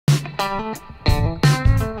Hey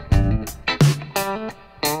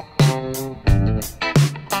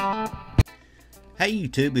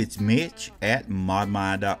YouTube, it's Mitch at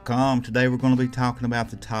modmy.com. Today we're going to be talking about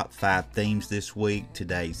the top 5 themes this week.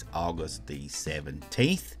 Today's August the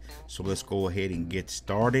 17th. So let's go ahead and get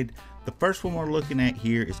started. The first one we're looking at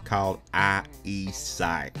here is called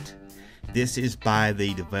ieSight. This is by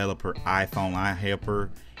the developer iPhone iHelper.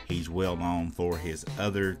 He's well known for his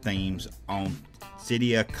other themes on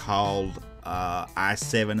Setae called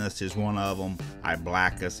i7us is one of them,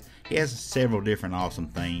 iBlackus. He has several different awesome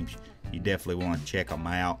themes. You definitely want to check them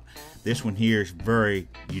out. This one here is very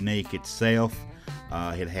unique itself.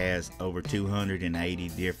 It has over 280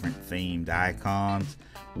 different themed icons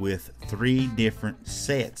with 3 different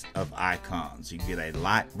sets of icons. You get a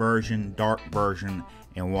light version, dark version,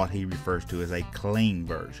 and what he refers to as a clean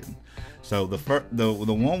version. So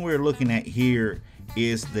the one we're looking at here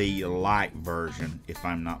is the light version, if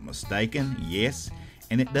I'm not mistaken. Yes,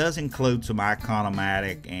 and it does include some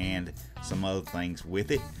Iconomatic and some other things with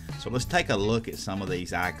it. So let's take a look at some of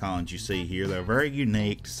these icons you see here. They're very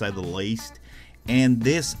unique, to say the least. And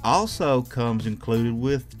this also comes included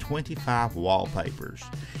with 25 wallpapers.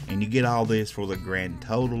 And you get all this for the grand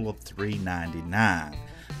total of $3.99.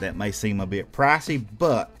 That may seem a bit pricey,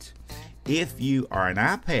 but if you are an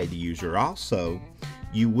iPad user also,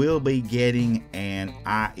 you will be getting an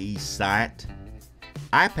ieSight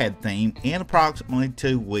iPad theme in approximately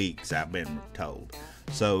 2 weeks, I've been told.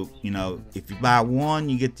 So, you know, if you buy one,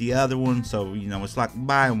 you get the other one. So, you know, it's like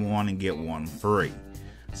buying one and get one free.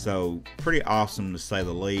 So, pretty awesome to say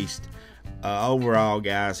the least. Overall,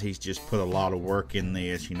 guys, he's just put a lot of work in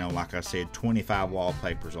this. You know, like I said, 25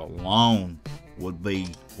 wallpapers alone would be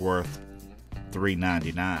worth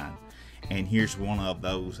 $3.99. And here's one of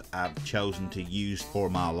those I've chosen to use for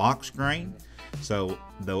my lock screen. So,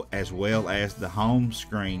 though, as well as the home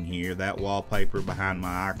screen here, that wallpaper behind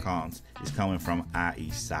my icons is coming from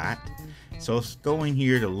ieSight. So let's go in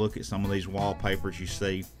here to look at some of these wallpapers. You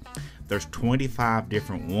see there's 25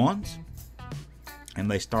 different ones, and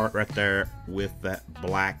they start right there with that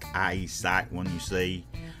black ieSight one you see.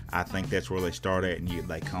 I think that's where they start at, and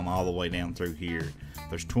they come all the way down through here.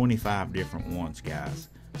 There's 25 different ones, guys.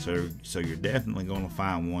 So you're definitely going to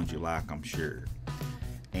find ones you like, I'm sure.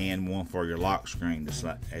 And one for your lock screen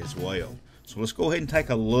as well. So let's go ahead and take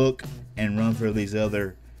a look and run through these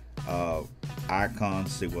other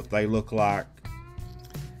icons, see what they look like.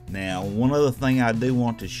 Now, one other thing I do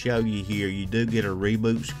want to show you here, you do get a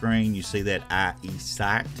reboot screen. You see that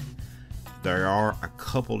ieSight. There are a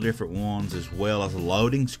couple different ones as well as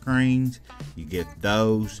loading screens. You get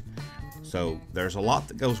those. So there's a lot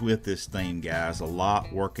that goes with this theme, guys. A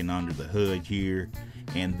lot working under the hood here.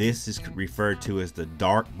 And this is referred to as the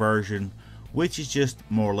dark version, which is just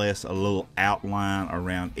more or less a little outline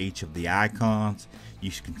around each of the icons.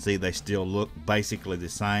 You can see they still look basically the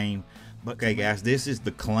same. But okay, guys, this is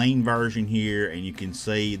the clean version here, and you can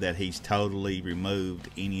see that he's totally removed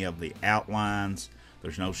any of the outlines.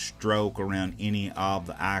 There's no stroke around any of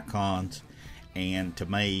the icons. And to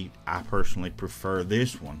me, I personally prefer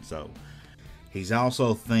this one. So he's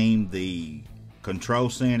also themed the control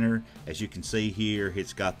center. As you can see here,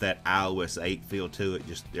 it's got that iOS 8 feel to it.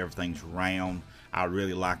 Just everything's round. I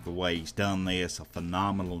really like the way he's done this. A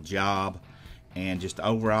phenomenal job, and just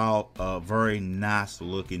overall a very nice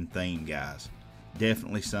looking theme, guys.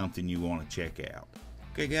 Definitely something you want to check out.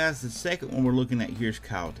 Okay, guys, the second one we're looking at here is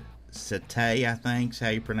called Setae, I think is how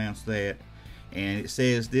you pronounce that. And it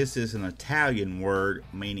says this is an Italian word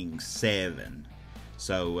meaning 7.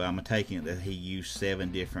 So I'm taking it that he used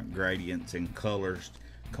 7 different gradients and colors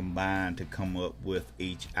combined to come up with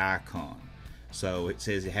each icon. So it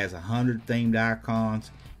says it has 100 themed icons,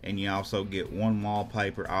 and you also get 1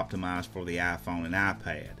 wallpaper optimized for the iPhone and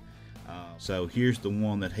iPad. So here's the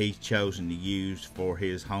one that he's chosen to use for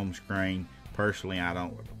his home screen. Personally, I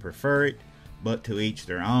don't prefer it, but to each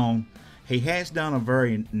their own. He has done a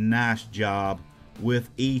very nice job with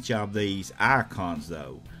each of these icons,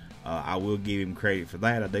 though. I will give him credit for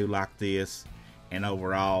that. I do like this, and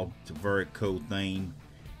overall it's a very cool theme.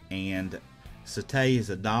 And Setae is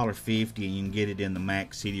 $1.50, and you can get it in the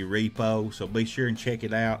Mac City repo, so be sure and check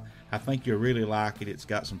it out. I think you'll really like it. It's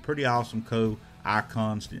got some pretty awesome cool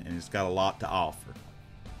icons, and it's got a lot to offer.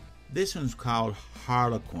 This one's called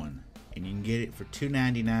Harlequin, and you can get it for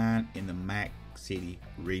 $2.99 in the Mac City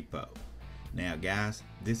repo. Now guys,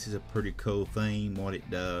 this is a pretty cool theme. What it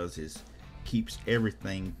does is keeps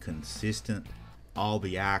everything consistent. All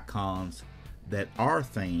the icons that are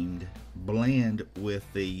themed blend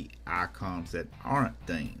with the icons that aren't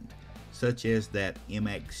themed, such as that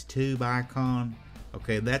MX Tube icon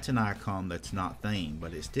Okay, that's an icon that's not themed,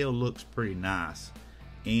 but it still looks pretty nice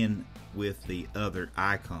in with the other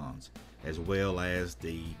icons, as well as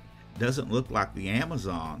the, doesn't look like the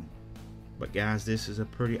Amazon, but guys, this is a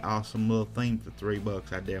pretty awesome little theme for $3.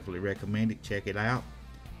 I definitely recommend it. Check it out.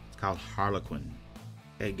 It's called Harlequin.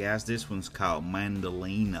 Okay guys, this one's called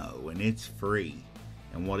Madolino and it's free.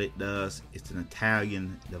 And what it does, it's an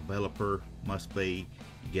Italian developer, must be.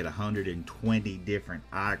 You get 120 different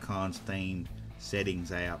icons themed,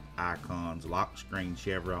 settings app, icons, lock screen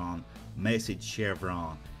chevron, message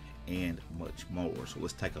chevron, and much more. So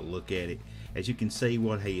let's take a look at it. As you can see,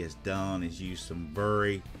 what he has done is use some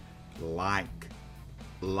very light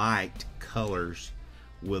colors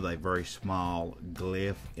with a very small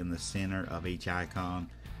glyph in the center of each icon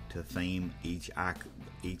to theme each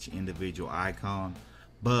individual icon.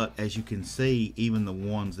 But as you can see, even the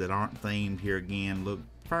ones that aren't themed here again look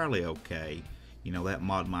fairly okay. You know, that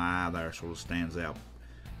Mod My Eye there sort of stands out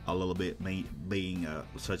a little bit, being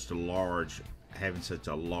having such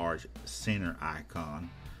a large center icon.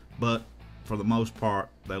 But for the most part,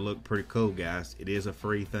 they look pretty cool, guys. It is a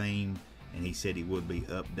free theme, and he said he would be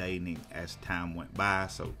updating it as time went by.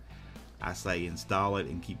 So I say install it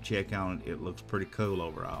and keep checking on it. It looks pretty cool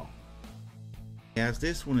overall. Guys,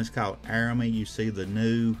 this one is called Aromy. You see the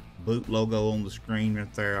new boot logo on the screen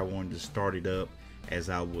right there. I wanted to start it up as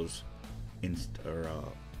I was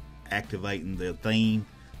activating the theme.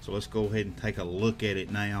 So let's go ahead and take a look at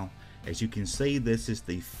it now. As you can see, this is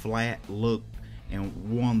the flat look, and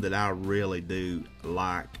one that I really do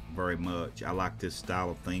like very much. I like this style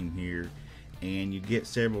of theme here, and you get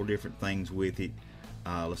several different things with it.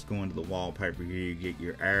 Let's go into the wallpaper here. You get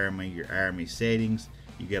your Aremy settings.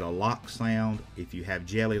 You get a lock sound. If you have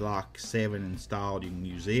Jelly Lock 7 installed, you can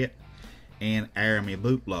use it. And Aremy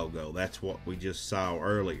boot logo. That's what we just saw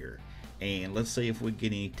earlier. And let's see if we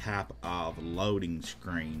get any type of loading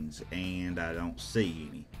screens, and I don't see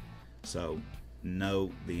any. So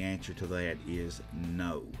no, the answer to that is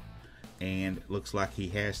no. And it looks like he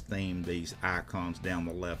has themed these icons down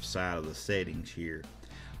the left side of the settings here.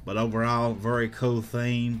 But overall, very cool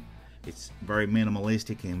theme. It's very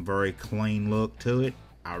minimalistic and very clean look to it.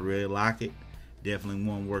 I really like it. Definitely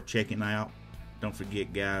one worth checking out. Don't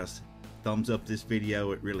forget, guys, thumbs up this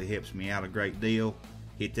video. It really helps me out a great deal.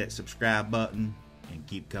 Hit that subscribe button and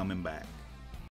keep coming back.